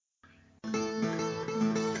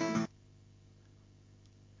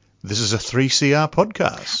This is a 3CR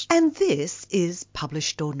podcast. And this is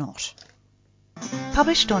Published or Not.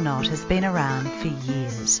 Published or Not has been around for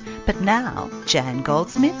years, but now Jan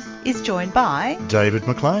Goldsmith is joined by David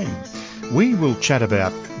McLean. We will chat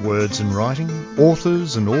about words and writing,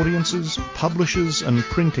 authors and audiences, publishers and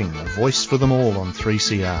printing, a voice for them all on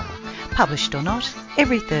 3CR. Published or Not,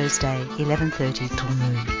 every Thursday, 11:30 till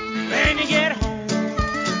noon. When you get home,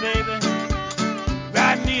 baby,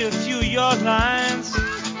 write me a few of your lines.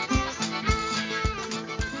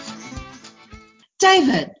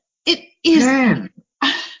 David, it is Jan,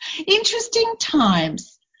 interesting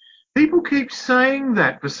times. people keep saying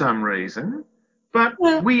that for some reason, but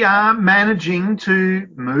Well- we are managing to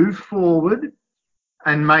move forward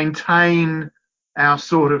and maintain our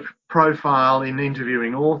sort of profile in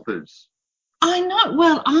interviewing authors. I know.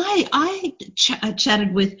 Well, I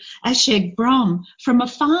chatted with Asheg Brom from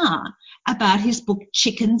afar about his book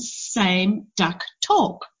Chickens Same Duck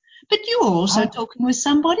Talk. But you were also talking with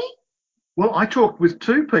somebody? Well, I talked with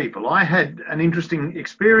two people. I had an interesting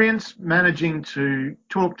experience managing to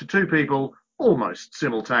talk to two people almost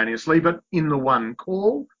simultaneously, but in the one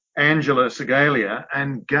call, Angela Segalia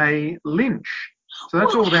and Gay Lynch. So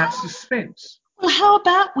that's all about suspense. Well, how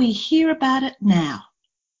about we hear about it now?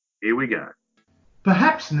 Here we go.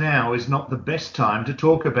 Perhaps now is not the best time to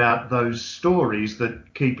talk about those stories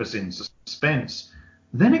that keep us in suspense.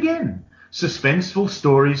 Then again, suspenseful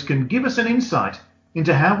stories can give us an insight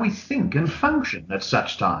into how we think and function at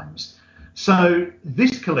such times. So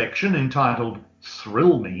this collection, entitled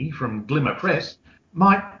Thrill Me from Glimmer Press,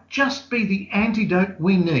 might just be the antidote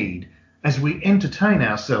we need as we entertain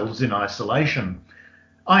ourselves in isolation.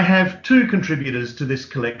 I have two contributors to this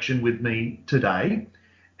collection with me today,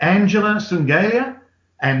 Angela Segalia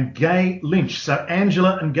and Gay Lynch. So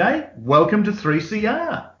Angela and Gay, welcome to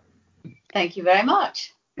 3CR. Thank you very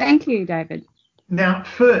much. Thank you, David. Now,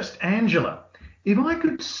 first, Angela, if I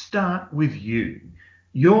could start with you.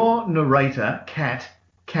 Your narrator,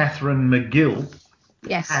 Catherine McGill,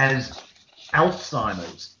 Yes. has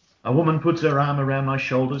Alzheimer's. A woman puts her arm around my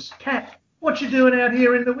shoulders. Cat, what you doing out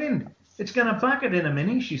here in the wind? It's going to bucket in a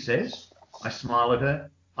minute, she says. I smile at her.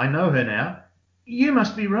 I know her now. You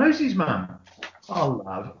must be Rosie's mum. Oh,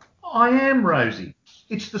 love, I am Rosie.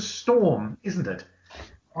 It's the storm, isn't it?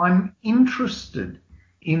 I'm interested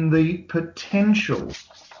in the potential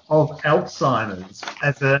of Alzheimer's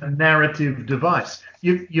as a narrative device.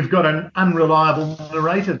 You've got an unreliable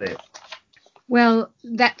narrator there. Well,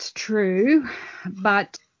 that's true,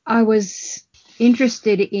 but I was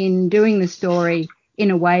interested in doing the story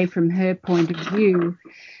in a way from her point of view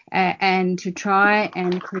and to try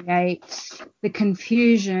and create the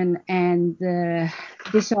confusion and the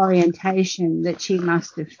disorientation that she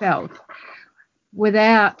must have felt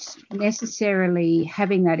without necessarily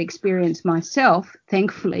having that experience myself,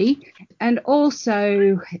 thankfully, and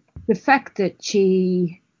also the fact that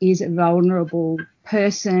she is a vulnerable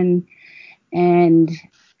person, and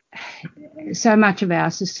so much of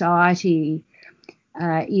our society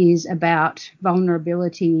is about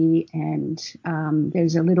vulnerability, and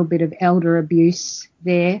there's a little bit of elder abuse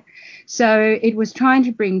there. So it was trying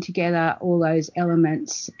to bring together all those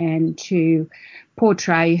elements and to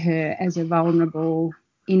portray her as a vulnerable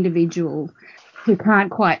individual who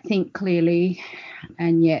can't quite think clearly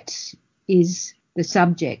and yet is the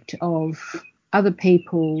subject of other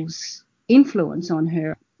people's influence on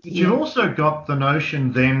her. You've also got the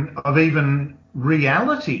notion then of even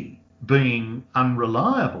reality being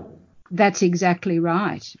unreliable. That's exactly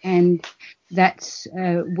right. And that's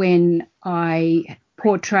when I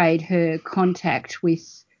portrayed her contact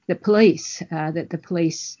with the police, that the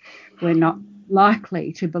police were not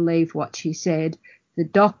likely to believe what she said. The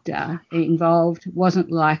doctor involved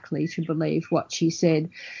wasn't likely to believe what she said,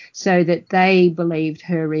 so that they believed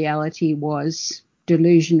her reality was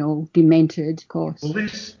delusional, demented, of course. Well,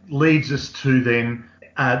 this leads us to then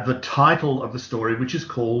the title of the story, which is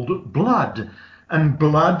called Blood. And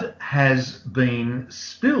blood has been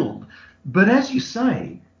spilled. But as you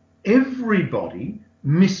say, everybody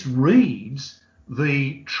misreads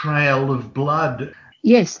the trail of blood.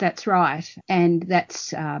 Yes, that's right. And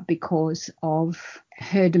that's because of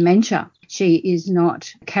her dementia. She is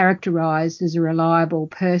not characterised as a reliable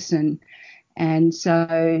person. And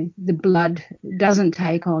so the blood doesn't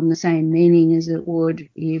take on the same meaning as it would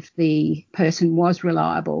if the person was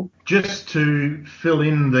reliable. Just to fill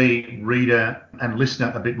in the reader and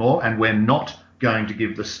listener a bit more, and we're not going to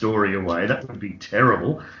give the story away, that would be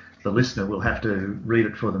terrible. The listener will have to read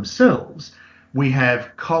it for themselves. We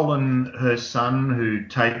have Colin, her son, who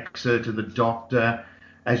takes her to the doctor.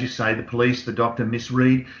 As you say, the police, the doctor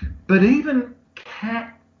misread. But even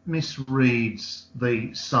Kat misreads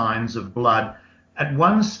the signs of blood. At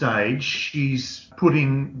one stage, she's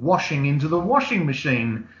putting washing into the washing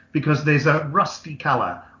machine because there's a rusty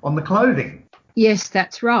colour on the clothing. Yes,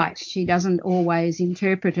 that's right. She doesn't always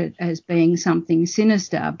interpret it as being something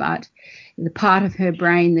sinister, but the part of her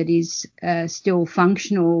brain that is still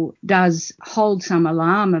functional does hold some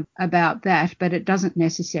alarm about that, but it doesn't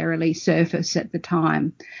necessarily surface at the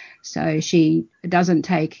time. So she doesn't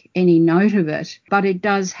take any note of it, but it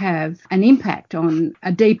does have an impact on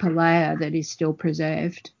a deeper layer that is still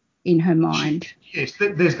preserved in her mind. Yes,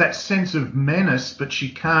 there's that sense of menace, but she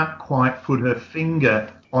can't quite put her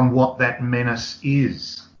finger on what that menace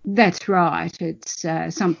is. That's right. It's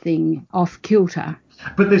something off kilter.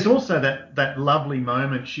 But there's also that lovely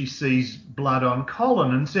moment she sees blood on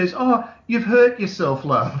Colin and says, "Oh, you've hurt yourself,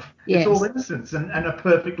 love." Yes. It's all innocence and a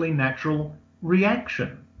perfectly natural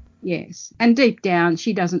reaction. Yes. And deep down,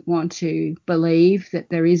 she doesn't want to believe that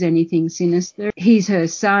there is anything sinister. He's her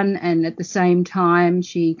son, and at the same time,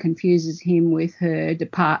 she confuses him with her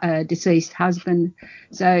deceased husband.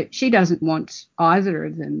 So she doesn't want either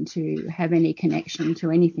of them to have any connection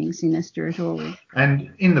to anything sinister at all.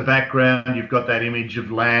 And in the background, you've got that image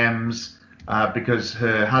of lambs because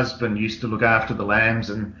her husband used to look after the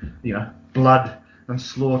lambs and, blood and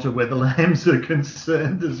slaughter where the lambs are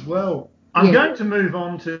concerned as well. I'm going to move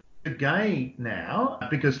on to Gay now,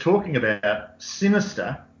 because talking about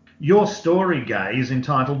sinister, your story, Gay, is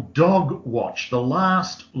entitled Dog Watch, the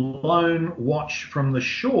last lone watch from the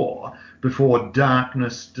shore before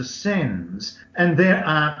darkness descends. And there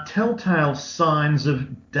are telltale signs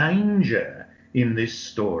of danger in this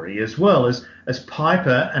story, as well as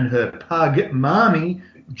Piper and her pug, Marmee,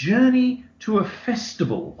 journey to a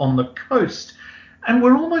festival on the coast. And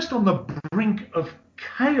we're almost on the brink of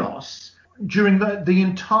chaos during the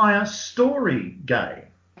entire story, Gay.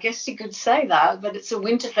 I guess you could say that, but it's a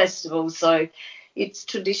winter festival, so it's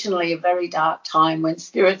traditionally a very dark time when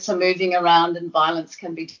spirits are moving around and violence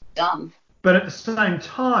can be done. But at the same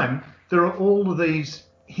time, there are all of these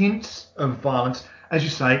hints of violence. As you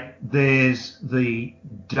say, there's the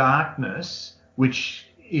darkness, which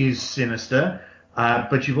is sinister,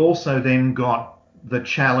 but you've also then got the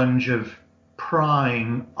challenge of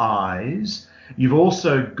prying eyes. You've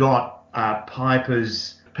also got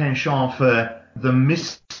Piper's penchant for the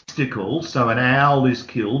mystical, so an owl is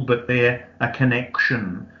killed, but they're a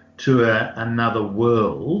connection to another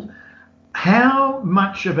world. How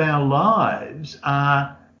much of our lives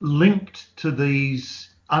are linked to these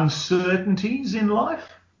uncertainties in life?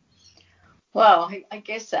 Well, I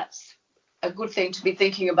guess that's a good thing to be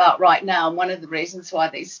thinking about right now. And one of the reasons why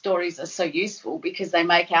these stories are so useful, because they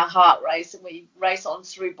make our heart race and we race on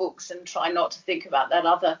through books and try not to think about that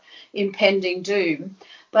other impending doom.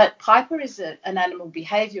 But Piper is an animal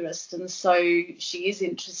behaviourist, and so she is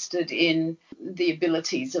interested in the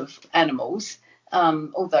abilities of animals,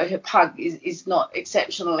 although her pug is not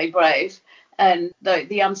exceptionally brave. And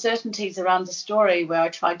the uncertainties around the story, where I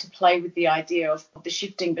tried to play with the idea of the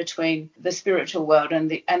shifting between the spiritual world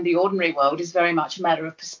and the ordinary world, is very much a matter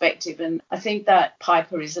of perspective. And I think that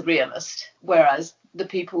Piper is a realist, whereas the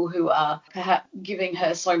people who are perhaps giving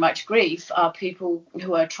her so much grief are people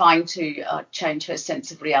who are trying to change her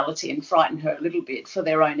sense of reality and frighten her a little bit for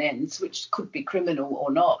their own ends, which could be criminal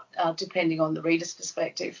or not, depending on the reader's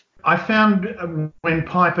perspective. I found when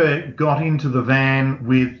Piper got into the van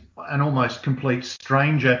with an almost complete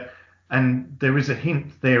stranger, and there is a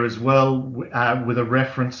hint there as well with a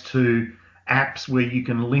reference to apps where you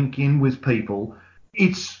can link in with people,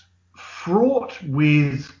 it's fraught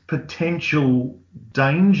with potential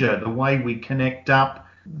danger, the way we connect up,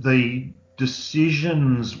 the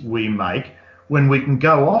decisions we make when we can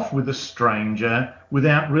go off with a stranger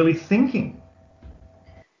without really thinking.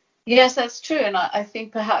 Yes, that's true. And I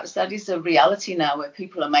think perhaps that is a reality now, where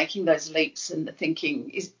people are making those leaps and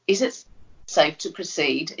thinking, is it safe to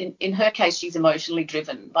proceed? In her case, she's emotionally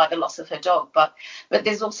driven by the loss of her dog. But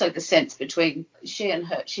there's also the sense between she and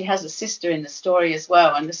her. She has a sister in the story as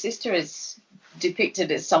well. And the sister is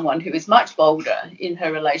depicted as someone who is much bolder in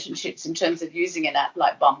her relationships in terms of using an app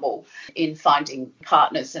like Bumble in finding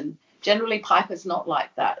partners. And generally, Piper's not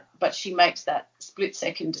like that. But she makes that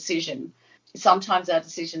split-second decision. Sometimes our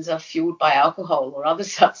decisions are fueled by alcohol or other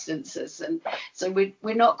substances, and so we're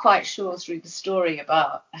not quite sure through the story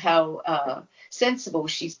about how sensible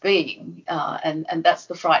she's being, and that's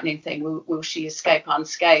the frightening thing. Will she escape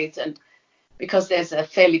unscathed? And because there's a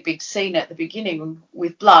fairly big scene at the beginning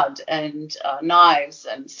with blood and knives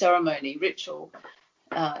and ceremony, ritual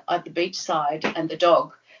at the beachside and the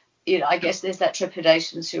dog, I guess there's that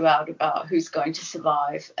trepidation throughout about who's going to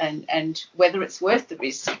survive and whether it's worth the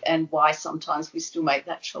risk and why sometimes we still make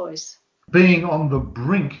that choice. Being on the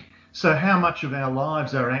brink, so how much of our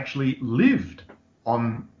lives are actually lived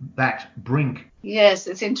on that brink? Yes,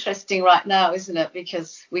 it's interesting right now, isn't it?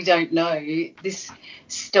 Because we don't know this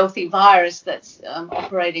stealthy virus that's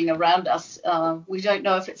operating around us. We don't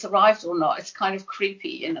know if it's arrived or not. It's kind of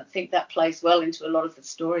creepy, and I think that plays well into a lot of the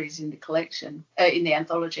stories in the collection, in the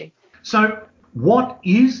anthology. So what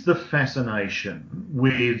is the fascination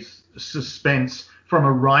with suspense from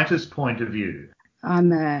a writer's point of view?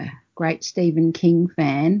 I'm a great Stephen King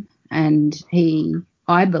fan, and he,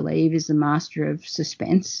 I believe, is the master of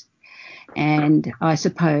suspense. And I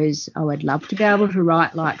suppose I would love to be able to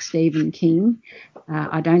write like Stephen King.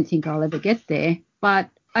 I don't think I'll ever get there, but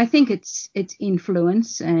I think it's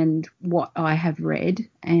influence and what I have read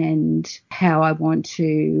and how I want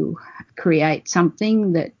to create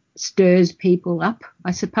something that stirs people up,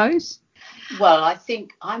 I suppose. Well, I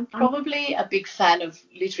think I'm probably a big fan of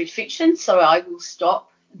literary fiction, so I will stop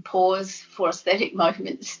and pause for aesthetic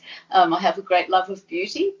moments. I have a great love of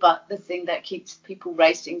beauty, but the thing that keeps people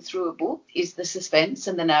racing through a book is the suspense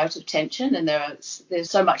and the narrative tension, and there's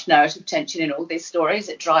so much narrative tension in all these stories.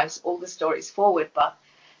 It drives all the stories forward, but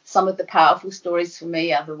some of the powerful stories for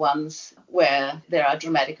me are the ones where there are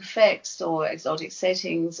dramatic effects or exotic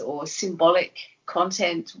settings or symbolic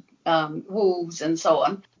content, wolves and so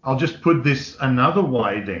on. I'll just put this another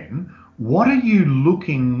way then. What are you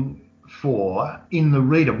looking for in the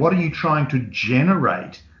reader? What are you trying to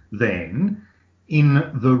generate then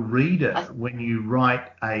in the reader when you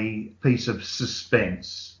write a piece of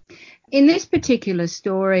suspense? In this particular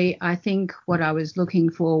story, I think what I was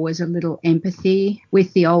looking for was a little empathy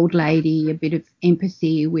with the old lady, a bit of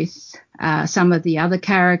empathy with some of the other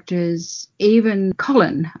characters, even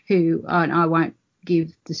Colin, who, and I won't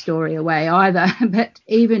give the story away either, but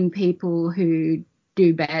even people who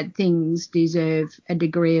do bad things deserve a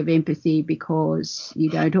degree of empathy because you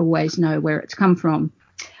don't always know where it's come from.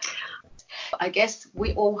 I guess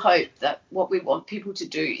we all hope that what we want people to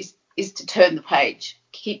do is to turn the page,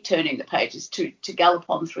 keep turning the pages, to gallop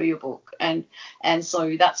on through your book. And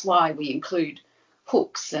so that's why we include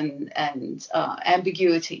hooks and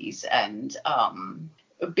ambiguities and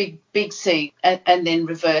a big scene and then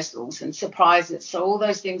reversals and surprises. So all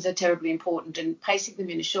those things are terribly important, and pacing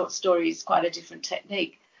them in a short story is quite a different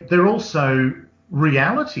technique. They're also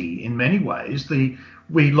reality in many ways.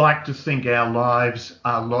 We like to think our lives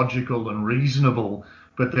are logical and reasonable,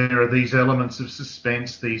 but there are these elements of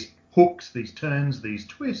suspense, these hooks, these turns, these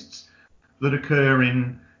twists that occur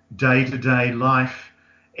in day-to-day life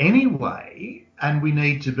anyway, and we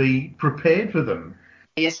need to be prepared for them.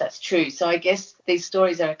 Yes, that's true. So I guess these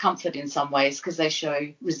stories are a comfort in some ways because they show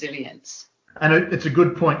resilience. And it's a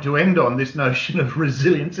good point to end on, this notion of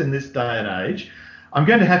resilience in this day and age. I'm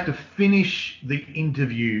going to have to finish the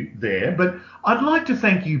interview there, but I'd like to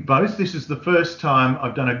thank you both. This is the first time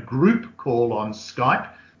I've done a group call on Skype,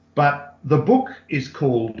 but the book is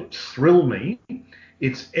called Thrill Me.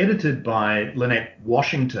 It's edited by Lynette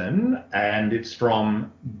Washington, and it's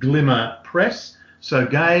from Glimmer Press. So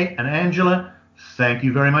Gai and Angela, thank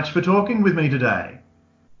you very much for talking with me today.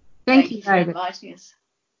 Thank you, for David. inviting us.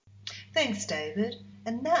 Thanks, David.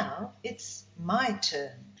 And now it's my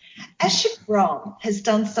turn. Ashok Brahm has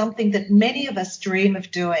done something that many of us dream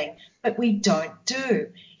of doing, but we don't do.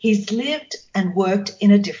 He's lived and worked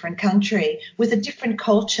in a different country with a different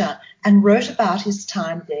culture and wrote about his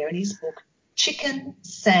time there in his book, Chicken,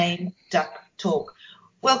 Sane, Duck, Talk.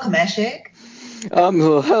 Welcome, Ashok.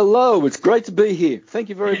 Hello, it's great to be here. Thank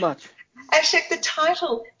you very much. Ashok, the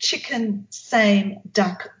title Chicken, Same,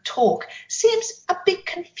 Duck, Talk seems a bit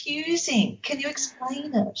confusing. Can you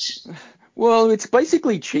explain it? Well, it's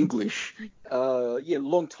basically Chinglish.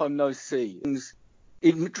 Long time no see.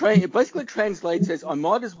 It basically translates as I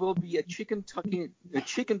might as well be a chicken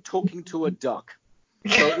talking to a duck.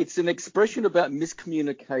 So it's an expression about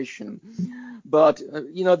miscommunication. But,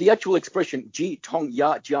 the actual expression, ji tong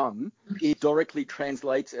ya jiang, it directly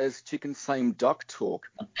translates as chicken same duck talk.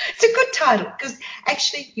 It's a good title because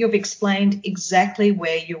actually you've explained exactly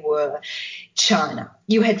where you were. China.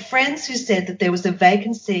 You had friends who said that there was a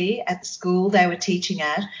vacancy at the school they were teaching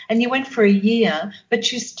at, and you went for a year,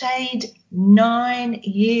 but you stayed 9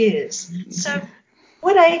 years. So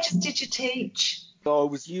what ages did you teach? I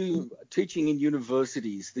was teaching in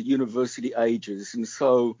universities, the university ages, and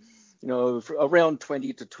so, around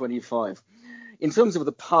 20 to 25. In terms of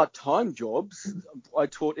the part-time jobs, I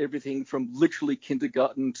taught everything from literally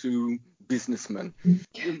kindergarten to businessmen.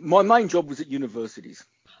 My main job was at universities.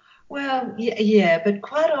 Well, yeah, but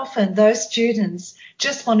quite often those students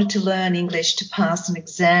just wanted to learn English to pass an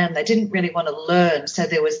exam. They didn't really want to learn. So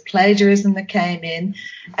there was plagiarism that came in.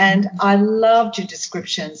 And I loved your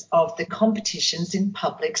descriptions of the competitions in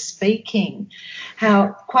public speaking, how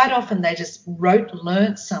quite often they just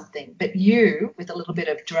learnt something, but you, with a little bit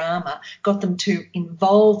of drama, got them to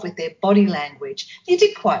involve with their body language. You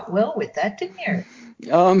did quite well with that, didn't you?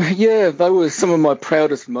 Yeah, they were some of my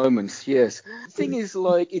proudest moments, yes. The thing is,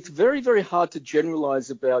 like, it's very, very hard to generalize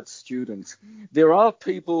about students. There are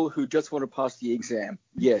people who just want to pass the exam.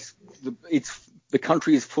 Yes, the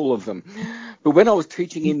country is full of them. But when I was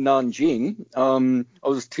teaching in Nanjing, I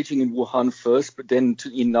was teaching in Wuhan first, but then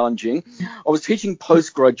in Nanjing, I was teaching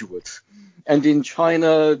postgraduates. And in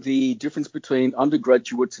China, the difference between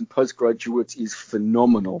undergraduates and postgraduates is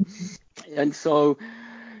phenomenal. And so...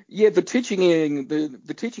 yeah, the teaching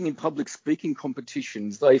in public speaking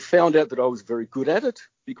competitions, they found out that I was very good at it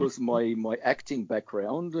because of my acting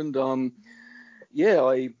background, and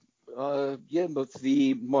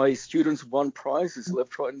my students won prizes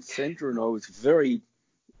left, right, and centre, and I was very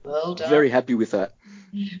happy with that.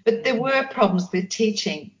 But there were problems with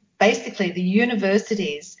teaching. Basically, the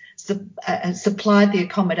universities supplied the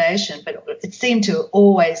accommodation, but it seemed to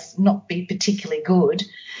always not be particularly good.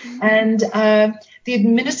 And the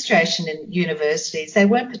administration in universities, they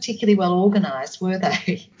weren't particularly well organised, were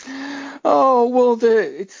they? Oh, well,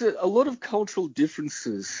 it's a lot of cultural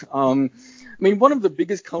differences. I mean, one of the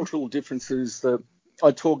biggest cultural differences that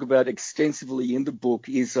I talk about extensively in the book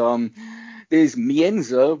is there's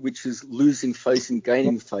mianzi, which is losing face and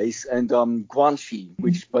gaining face, and guanxi,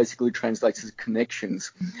 which basically translates as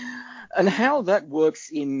connections. And how that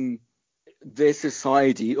works in their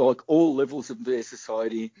society, or like all levels of their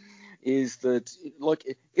society, is that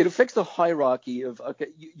like it affects the hierarchy of, okay,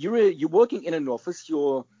 you're working in an office,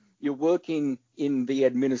 you're working in the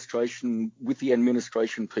administration with the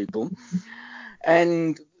administration people,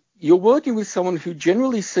 and you're working with someone who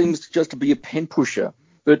generally seems just to be a pen pusher.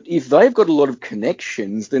 But if they've got a lot of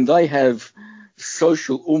connections, then they have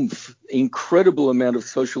social oomph, incredible amount of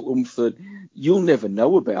social oomph that you'll never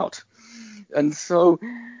know about. And so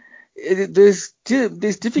there's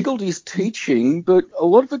difficulties teaching, but a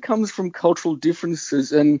lot of it comes from cultural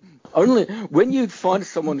differences. And only when you find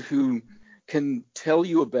someone who can tell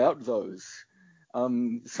you about those,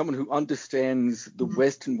 someone who understands the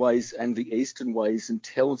Western ways and the Eastern ways and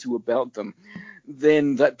tells you about them,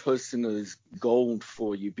 then that person is gold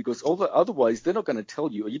for you, because otherwise they're not going to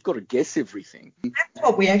tell you. You've got to guess everything. That's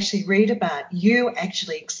what we actually read about. You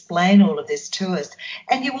actually explain all of this to us.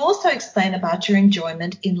 And you also explain about your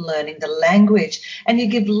enjoyment in learning the language. And you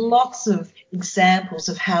give lots of examples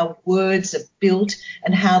of how words are built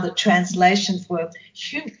and how the translations were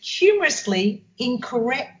humorously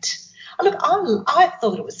incorrect. Look, I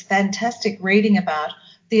thought it was fantastic reading about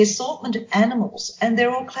the assortment of animals, and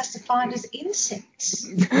they're all classified as insects.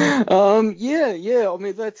 Yeah. I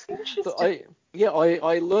mean, that's interesting.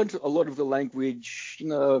 I learned a lot of the language,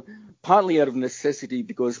 partly out of necessity,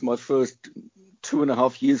 because my first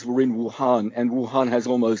 2.5 years were in Wuhan, and Wuhan has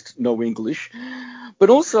almost no English. But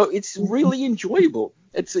also, it's really enjoyable.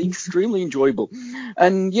 It's extremely enjoyable.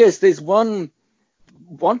 And yes, there's one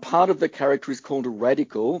part of the character is called a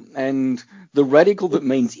radical, and the radical that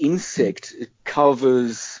means insect, it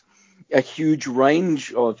covers a huge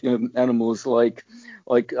range of animals like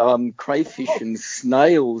crayfish and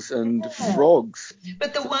snails and frogs.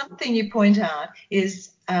 But the one thing you point out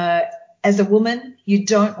is, as a woman, you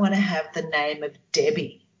don't want to have the name of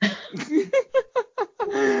Debbie.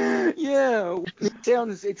 Yeah,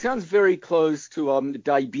 it sounds very close to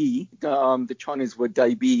Daibi, the Chinese word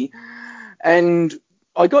Daibi, and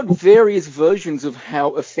I got various versions of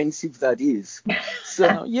how offensive that is.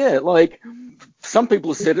 So, yeah, like some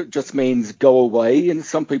people said it just means go away, and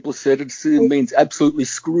some people said it means absolutely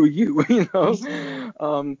screw you,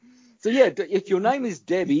 So, yeah, if your name is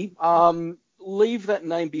Debbie, leave that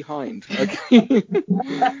name behind, okay?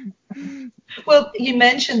 Well, you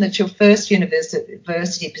mentioned that your first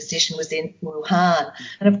university position was in Wuhan,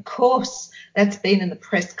 and of course that's been in the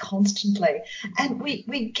press constantly. And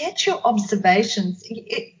we get your observations.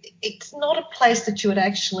 It's not a place that you would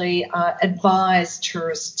actually advise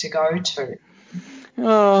tourists to go to.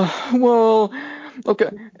 Well, look,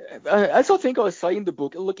 as I think I say in the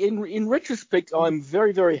book, look, in retrospect, I'm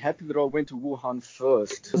very, very happy that I went to Wuhan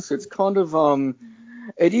first. So it's kind of,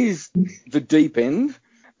 it is the deep end.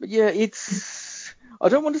 But yeah, I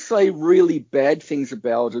don't want to say really bad things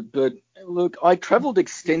about it, but look, I traveled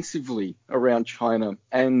extensively around China,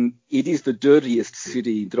 and it is the dirtiest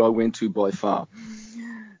city that I went to by far.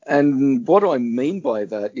 And what I mean by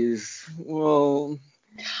that is, well,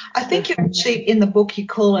 I think you actually, in the book, you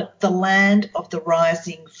call it the land of the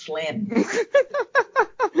rising phlegm.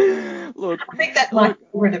 Look, I think that might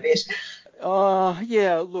cover it a bit.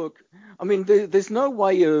 yeah, look, I mean, there's no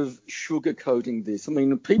way of sugarcoating this. I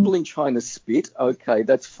mean, people in China spit, okay,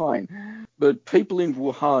 that's fine. But people in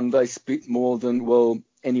Wuhan, they spit more than, well,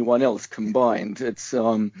 anyone else combined. It's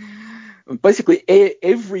basically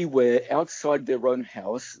everywhere outside their own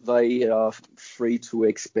house, they are free to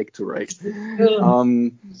expectorate.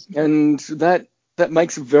 And that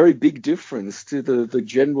makes a very big difference to the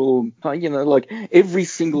general, like every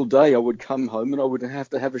single day I would come home and I would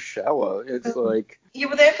have to have a shower. It's like... You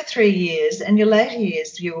were there for 3 years, and your later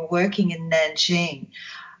years you were working in Nanjing.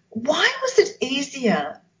 Why was it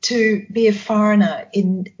easier to be a foreigner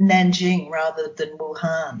in Nanjing rather than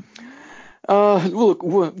Wuhan? Look,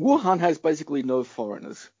 Wuhan has basically no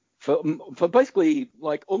foreigners. For basically,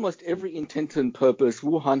 like almost every intent and purpose,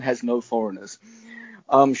 Wuhan has no foreigners.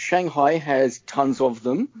 Shanghai has tons of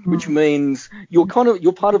them, which means you're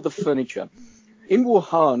part of the furniture. In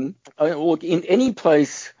Wuhan, or in any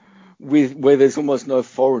place where there's almost no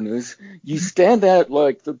foreigners, you stand out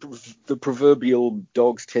like the proverbial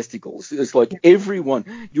dog's testicles. It's like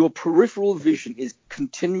everyone, your peripheral vision is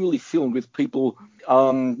continually filled with people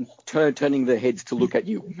turning their heads to look at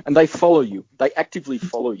you, and they follow you. They actively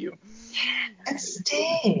follow you. And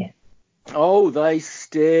stare. Oh, they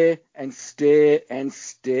stare and stare and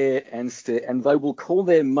stare and stare, and they will call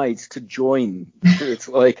their mates to join. It's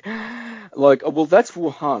like, well, that's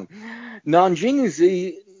Wuhan.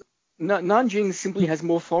 Nanjing simply has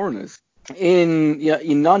more foreigners. In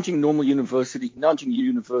Nanjing Nanjing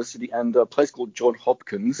University, and a place called Johns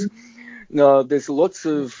Hopkins, there's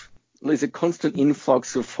a constant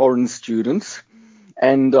influx of foreign students.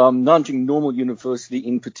 And Nanjing Normal University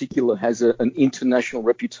in particular has an international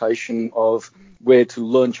reputation of where to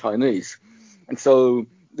learn Chinese. And so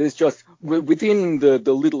there's just, within the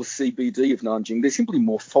little CBD of Nanjing, there's simply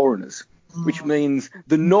more foreigners, which means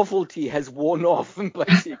the novelty has worn off,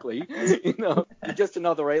 basically. You're just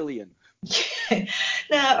another alien. Yeah.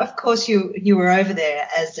 Now, of course, you were over there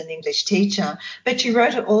as an English teacher, but you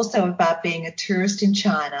wrote also about being a tourist in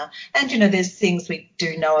China. And, there's things we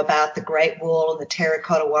do know about the Great Wall and the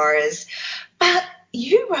Terracotta Warriors. But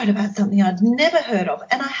you wrote about something I'd never heard of,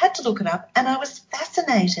 and I had to look it up, and I was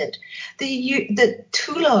fascinated. The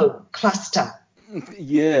Tulo cluster.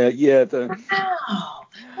 Yeah. Wow.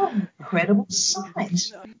 What an incredible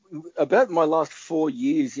sight. About my last 4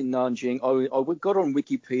 years in Nanjing, I got on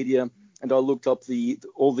Wikipedia and I looked up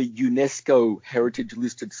all the UNESCO heritage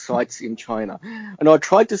listed sites in China. And I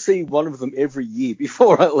tried to see one of them every year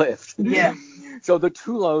before I left. Yeah. So the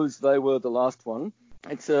Tulos, they were the last one.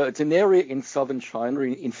 It's an area in southern China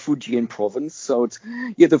in Fujian province. So it's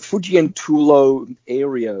the Fujian Tulo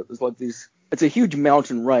area. It's like this. It's a huge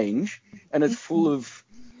mountain range, and it's full of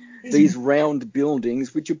these round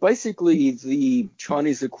buildings, which are basically the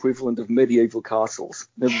Chinese equivalent of medieval castles.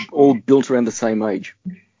 They're all built around the same age.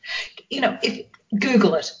 If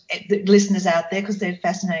Google it, the listeners out there, because they're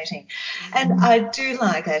fascinating. And I do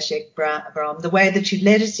like, Ashek Brahm, the way that you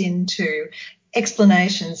led us into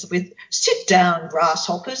explanations with sit down,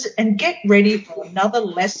 grasshoppers, and get ready for another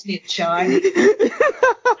lesson in Chinese.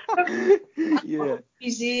 Yeah.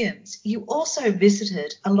 Museums. You also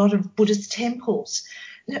visited a lot of Buddhist temples.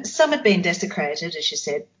 Some had been desecrated, as you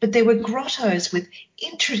said, but there were grottos with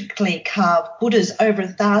intricately carved Buddhas over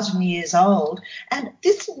 1,000 years old, and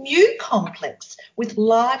this new complex with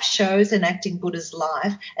live shows enacting Buddha's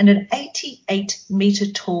life and an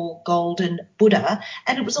 88-metre tall golden Buddha,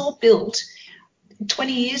 and it was all built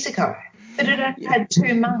 20 years ago, but it only had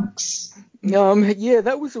 2 monks.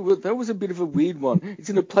 That was a bit of a weird one. It's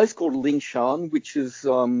in a place called Lingshan, which is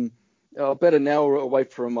about an hour away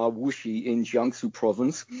from Wuxi in Jiangsu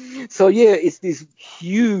province. So it's this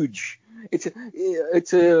huge. It's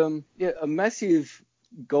a massive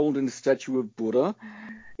golden statue of Buddha.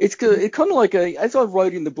 It's kind of like as I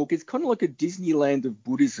wrote in the book, it's kind of like a Disneyland of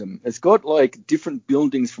Buddhism. It's got like different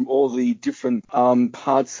buildings from all the different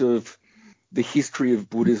parts of the history of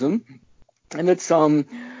Buddhism, and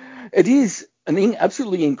it is an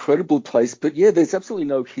absolutely incredible place, but there's absolutely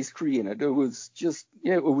no history in it. It was just,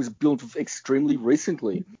 it was built extremely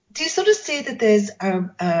recently. Do you sort of see that there's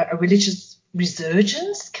a religious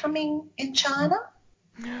resurgence coming in China?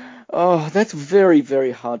 Oh, that's very,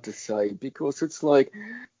 very hard to say, because it's like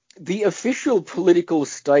the official political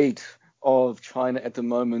state of China at the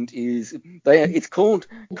moment it's called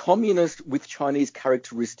communist with Chinese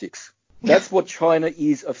characteristics. That's what China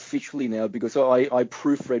is officially now, because I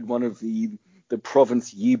proofread one of the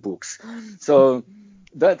province yearbooks. So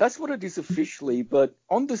That's what it is officially, but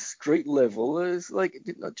on the street level, it's like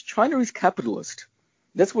China is capitalist.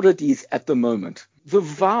 That's what it is at the moment. The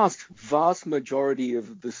vast majority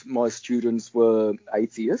of my students were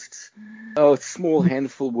atheists. A small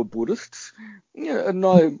handful were Buddhists.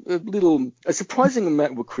 A surprising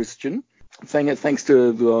amount were Christian. Thanks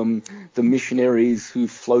to the missionaries who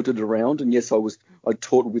floated around, and yes, I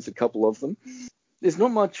taught with a couple of them. There's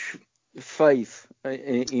not much faith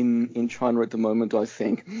in China at the moment. I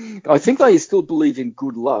think they still believe in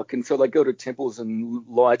good luck, and so they go to temples and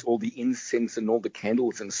light all the incense and all the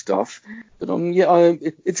candles and stuff. But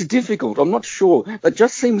it's difficult. I'm not sure. That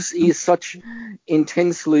just seems such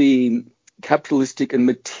intensely capitalistic and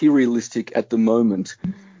materialistic at the moment.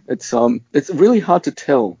 It's really hard to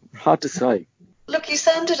tell, hard to say. Look, you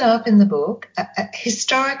summed it up in the book: a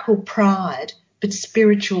historical pride, but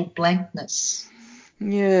spiritual blankness.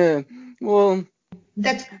 Yeah, well,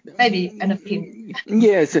 that's maybe an opinion.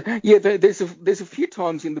 Yes, yeah. There's a few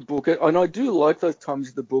times in the book, and I do like those times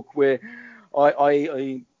in the book where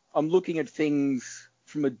I'm looking at things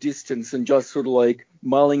from a distance and just sort of like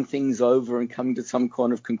mulling things over and coming to some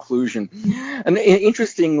kind of conclusion. And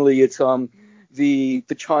interestingly, it's the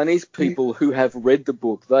Chinese people who have read the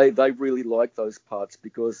book, they really like those parts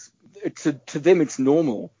because to them it's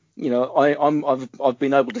normal. I've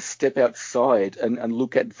been able to step outside and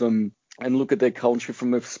look at them and look at their culture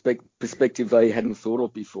from a perspective they hadn't thought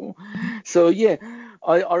of before. So yeah,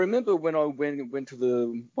 I remember when I went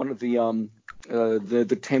to one of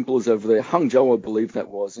the temples over there, Hangzhou, I believe that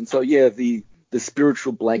was, and so yeah, the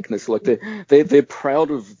spiritual blankness, like they're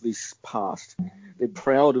proud of this past, they're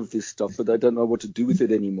proud of this stuff, but they don't know what to do with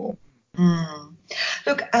it anymore.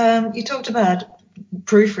 Look, you talked about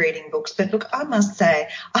proofreading books, but look, I must say,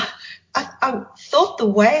 I thought the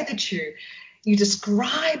way that you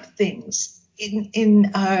describe things in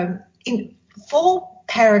 4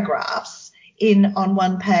 paragraphs on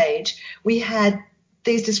one page, we had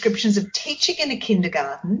these descriptions of teaching in a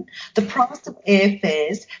kindergarten, the price of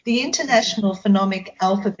airfares, the international phonemic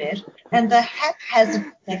alphabet, and the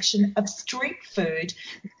haphazard selection of street food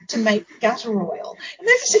to make gutter oil. And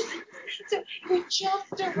this is so we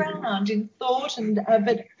jumped around in thought,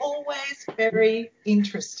 but always very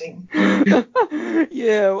interesting.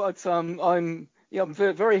 Yeah, it's I'm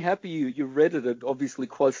very, very happy you read it at obviously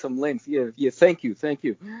quite some length. Yeah, thank you.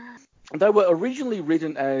 They were originally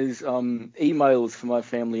written as emails for my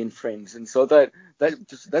family and friends, and so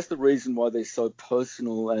that's the reason why they're so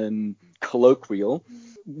personal and colloquial.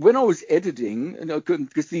 When I was editing,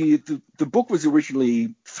 because the book was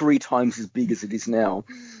originally 3 times as big as it is now,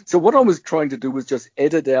 so what I was trying to do was just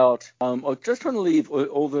edit out. I was just trying to leave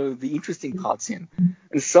all the interesting parts in,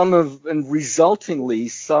 and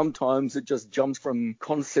resultingly, sometimes it just jumps from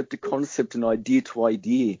concept to concept and idea to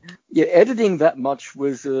idea. Yeah, editing that much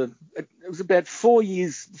was it was about 4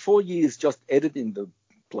 years just editing the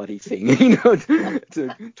bloody thing.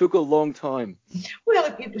 It took a long time.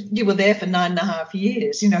 Well, you were there for 9.5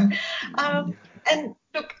 years, And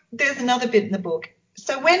look, there's another bit in the book.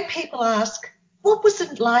 So when people ask, what was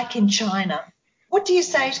it like in China? What do you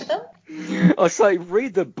say to them? I say,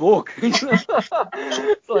 read the book. like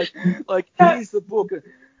here's the book.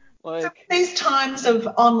 So these times of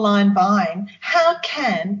online buying, how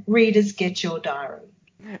can readers get your diary?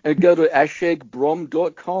 Go to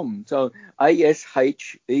ashegbrom.com. So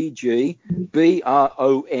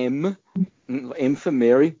ASHEGBROM, M for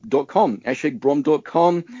Mary.com,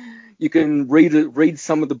 ashegbrom.com. You can read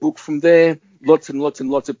some of the book from there. Lots and lots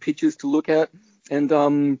and lots of pictures to look at.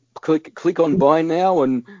 And click on buy now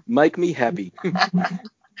and make me happy.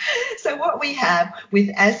 So what we have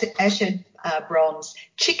with Ashed Brom's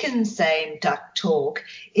Chicken Same Duck Talk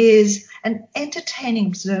is an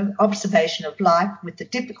entertaining observation of life with the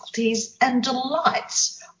difficulties and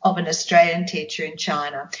delights of an Australian teacher in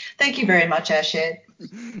China. Thank you very much, Ashed.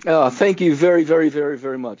 Thank you very, very, very,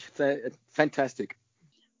 very much. Fantastic.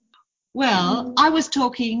 Well, I was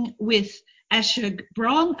talking with Ashed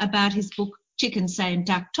Brom about his book Chicken Same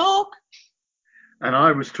Duck Talk. And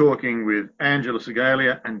I was talking with Angela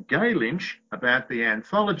Segalia and Gay Lynch about the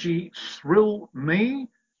anthology Thrill Me,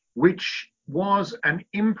 which was an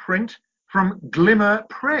imprint from Glimmer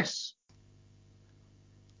Press.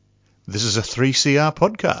 This is a 3CR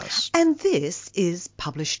podcast. And this is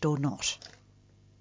Published or Not.